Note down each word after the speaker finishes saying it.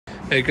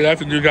Hey, good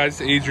afternoon, guys.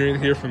 It's Adrian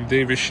here from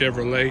Davis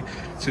Chevrolet.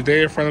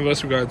 Today in front of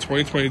us, we got a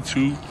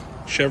 2022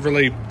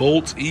 Chevrolet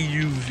Bolt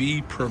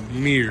EUV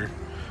Premier.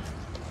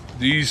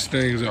 These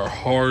things are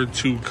hard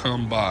to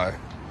come by.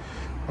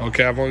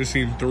 Okay, I've only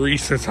seen 3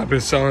 since I've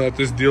been selling at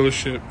this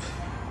dealership.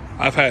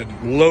 I've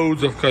had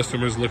loads of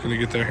customers looking to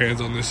get their hands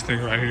on this thing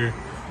right here.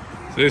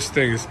 This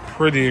thing is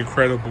pretty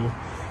incredible.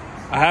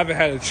 I haven't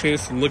had a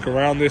chance to look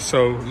around this,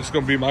 so this is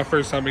going to be my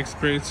first time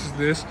experiencing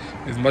this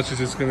as much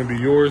as it's going to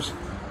be yours.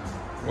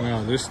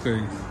 Wow, this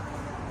thing,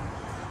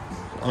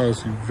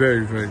 honestly,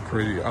 very, very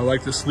pretty. I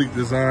like the sleek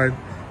design,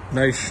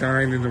 nice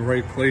shine in the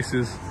right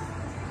places.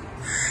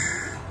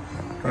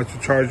 Got your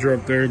charger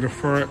up there in the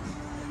front.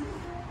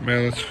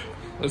 Man,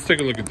 let's take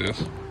a look at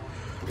this.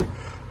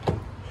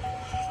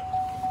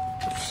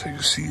 Let's take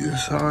a seat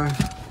inside.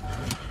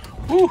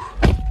 Woo.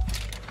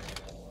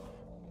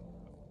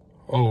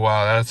 Oh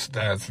wow, that's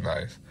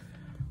nice.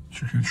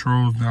 Your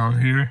controls down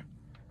here.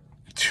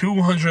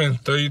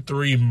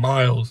 233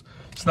 miles.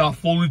 It's not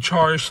fully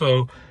charged,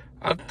 so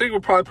I think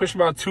we're probably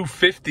pushing about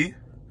 250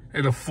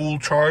 in a full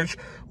charge,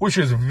 which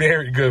is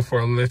very good for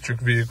electric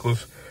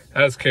vehicles.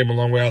 That's came a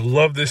long way. I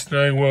love this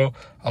steering wheel.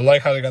 I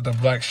like how they got the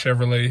black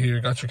Chevrolet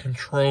here. Got your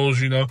controls,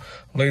 you know,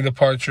 lane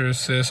departure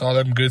assist, all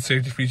them good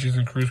safety features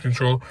and cruise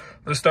control.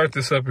 Let's start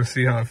this up and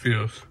see how it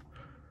feels.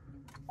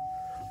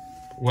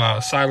 Wow,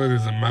 silent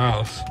as a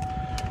mouse.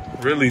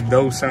 Really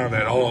no sound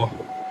at all.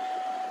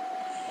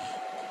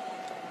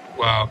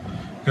 Wow,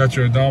 got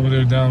your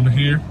odometer down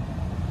here.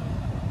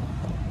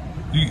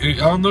 I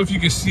don't know if you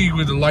can see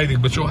with the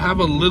lighting, but you'll have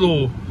a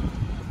little,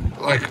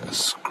 like a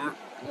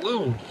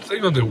little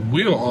thing on the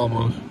wheel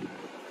almost.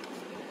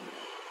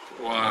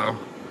 Wow.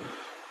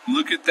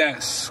 Look at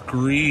that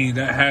screen.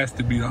 That has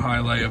to be the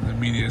highlight of the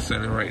media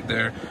center right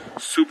there.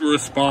 Super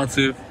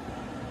responsive.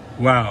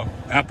 Wow.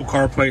 Apple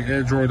CarPlay,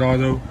 Android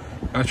Auto.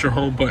 Got your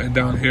home button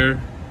down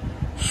here.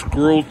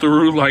 Scroll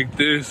through like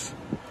this.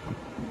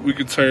 We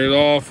can turn it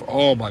off.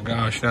 Oh my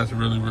gosh, that's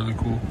really, really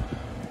cool.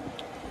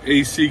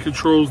 AC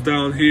controls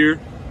down here.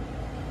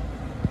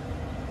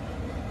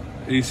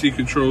 AC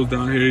controls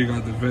down here. You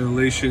got the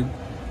ventilation.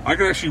 I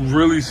can actually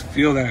really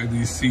feel that in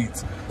these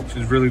seats, which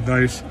is really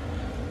nice.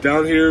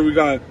 Down here we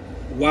got,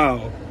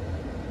 wow,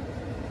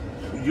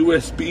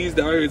 USBs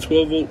down here,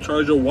 12-volt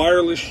charger,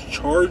 wireless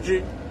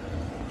charging.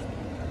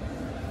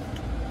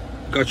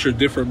 Got your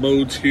different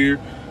modes here.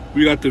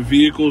 We got the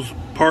vehicles,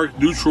 park,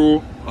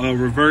 neutral,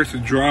 reverse,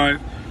 and drive.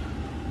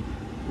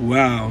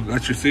 Wow,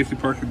 got your safety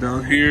parking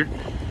down here.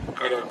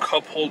 Got our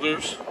cup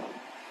holders.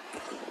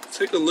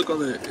 Take a look on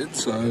the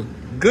inside.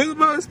 Good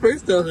amount of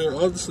space down here,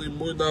 honestly,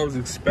 more than I was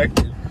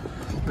expecting.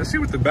 Let's see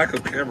what the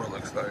backup camera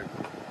looks like.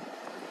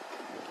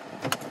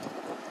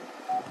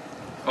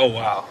 Oh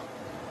wow,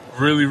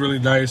 really, really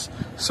nice.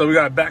 So we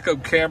got a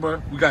backup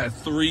camera. We got a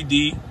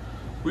 3D.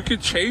 We could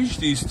change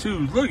these too.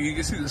 Look, you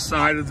can see the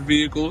side of the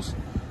vehicles.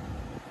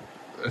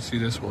 Let's see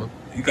this one.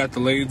 You got the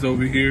lanes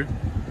over here.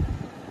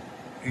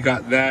 You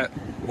got that.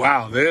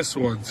 Wow, this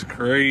one's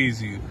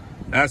crazy.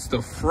 That's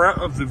the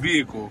front of the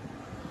vehicle.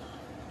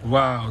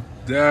 Wow,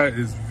 that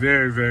is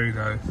very, very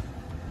nice.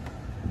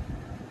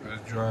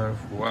 Let's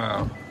drive.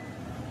 Wow.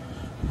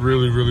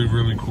 Really, really,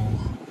 really cool.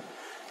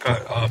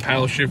 Got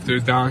paddle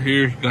shifters down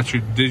here. You got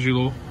your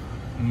digital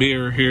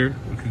mirror here.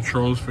 The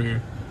controls for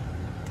your...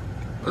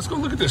 Let's go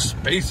look at the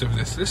space of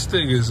this. This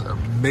thing is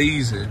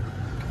amazing.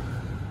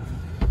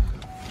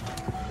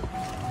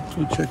 Let's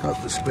go check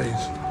out the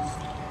space.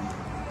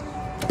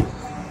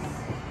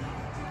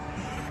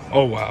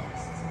 Oh wow.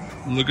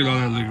 Look at all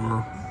that leg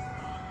room.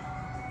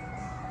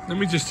 Let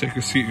me just take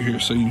a seat here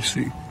so you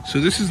see. So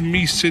this is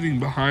me sitting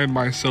behind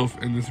myself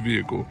in this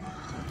vehicle.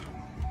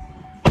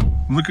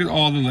 Look at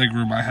all the leg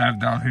room I have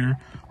down here.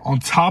 On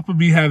top of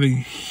me having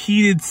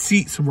heated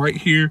seats right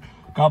here.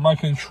 Got my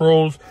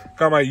controls.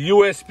 Got my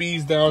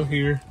USBs down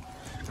here.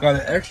 Got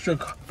an extra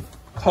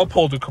cup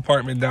holder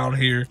compartment down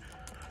here.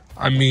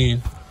 I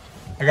mean,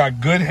 I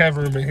got good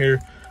headroom in here.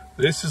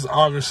 This is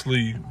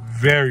honestly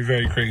very,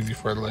 very crazy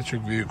for an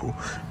electric vehicle.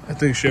 I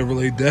think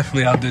Chevrolet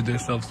definitely outdid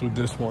themselves with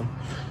this one.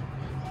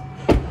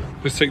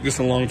 Let's take this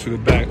along to the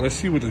back. Let's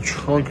see what the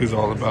trunk is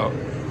all about.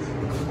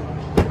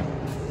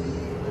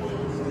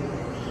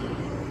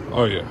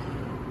 Oh yeah.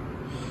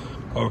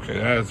 Okay,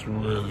 that's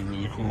really,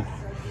 really cool.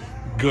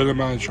 Good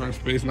amount of trunk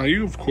space. Now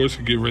you, of course,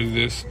 can get rid of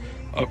this.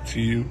 Up to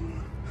you.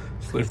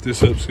 Let's lift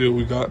this up. See what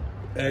we got.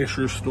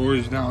 Extra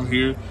storage down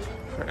here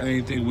for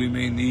anything we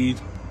may need.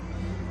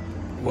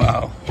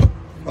 Wow.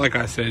 Like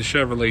I said,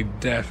 Chevrolet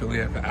definitely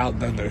have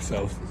outdone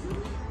themselves.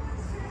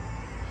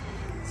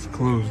 Let's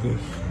close this.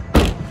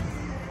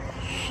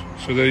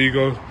 So there you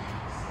go.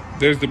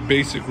 There's the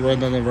basic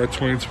rundown of our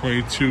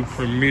 2022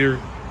 Premier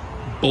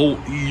Bolt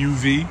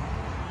EUV.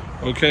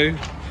 Okay?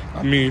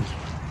 I mean,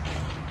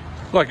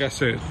 like I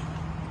said,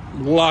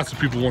 lots of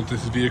people want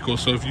this vehicle.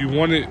 So if you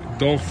want it,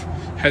 don't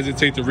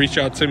hesitate to reach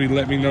out to me.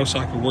 Let me know so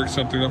I can work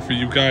something up for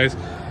you guys.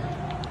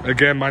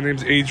 Again, my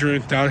name's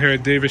Adrian down here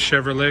at Davis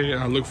Chevrolet,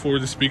 and I look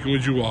forward to speaking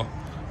with you all.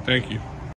 Thank you.